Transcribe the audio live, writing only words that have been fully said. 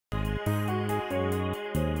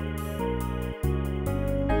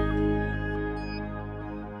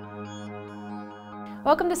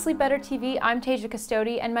Welcome to Sleep Better TV. I'm Tasia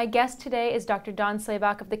Custodi, and my guest today is Dr. Dawne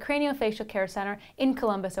Slabach of the Craniofacial Care Center in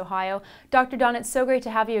Columbus, Ohio. Dr. Dawne, it's so great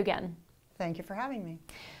to have you again. Thank you for having me.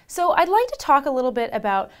 So I'd like to talk a little bit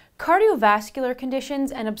about cardiovascular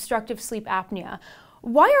conditions and obstructive sleep apnea.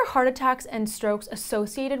 Why are heart attacks and strokes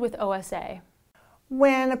associated with OSA?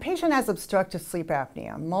 When a patient has obstructive sleep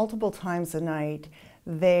apnea, multiple times a night,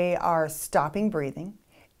 they are stopping breathing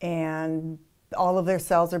and all of their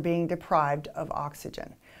cells are being deprived of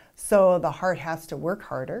oxygen. So the heart has to work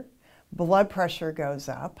harder, blood pressure goes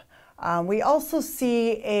up. We also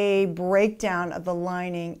see a breakdown of the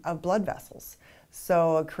lining of blood vessels.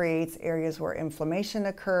 So it creates areas where inflammation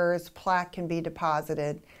occurs, plaque can be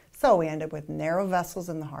deposited. So we end up with narrow vessels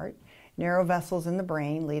in the heart, narrow vessels in the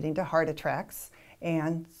brain, leading to heart attacks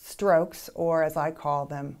and strokes, or as I call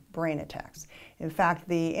them, brain attacks. In fact,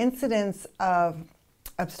 the incidence of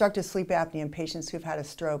obstructive sleep apnea in patients who've had a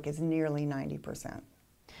stroke is nearly 90%.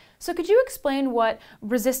 So could you explain what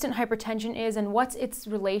resistant hypertension is and what's its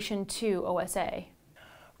relation to OSA?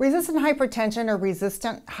 Resistant hypertension, or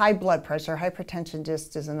resistant high blood pressure, hypertension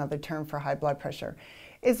just is another term for high blood pressure,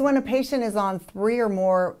 is when a patient is on 3 or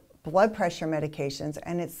more blood pressure medications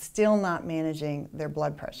and it's still not managing their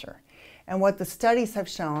blood pressure. And what the studies have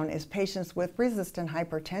shown is patients with resistant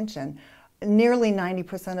hypertension, nearly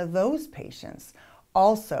 90% of those patients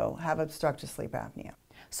also have obstructive sleep apnea.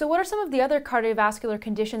 So what are some of the other cardiovascular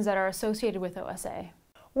conditions that are associated with OSA?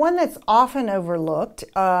 One that's often overlooked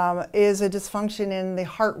is a dysfunction in the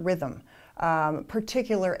heart rhythm,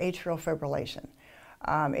 particular atrial fibrillation.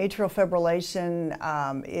 Atrial fibrillation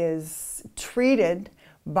is treated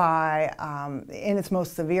by, in its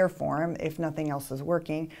most severe form, if nothing else is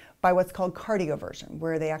working, by what's called cardioversion,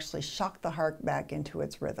 where they actually shock the heart back into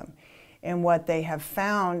its rhythm. And what they have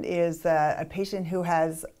found is that a patient who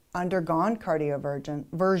has undergone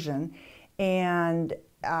cardioversion and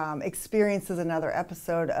experiences another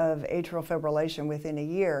episode of atrial fibrillation within a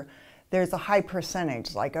year, there's a high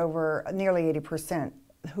percentage, like over nearly 80%,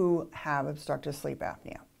 who have obstructive sleep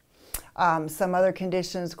apnea. Some other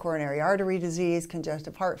conditions, coronary artery disease,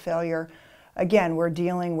 congestive heart failure. Again, we're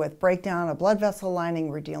dealing with breakdown of blood vessel lining,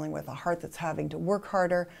 we're dealing with a heart that's having to work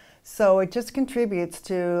harder. So it just contributes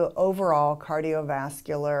to overall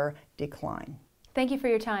cardiovascular decline. Thank you for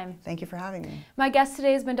your time. Thank you for having me. My guest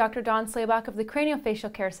today has been Dr. Dawne Slabach of the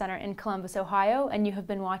Craniofacial Care Center in Columbus, Ohio, and you have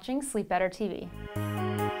been watching Sleep Better TV.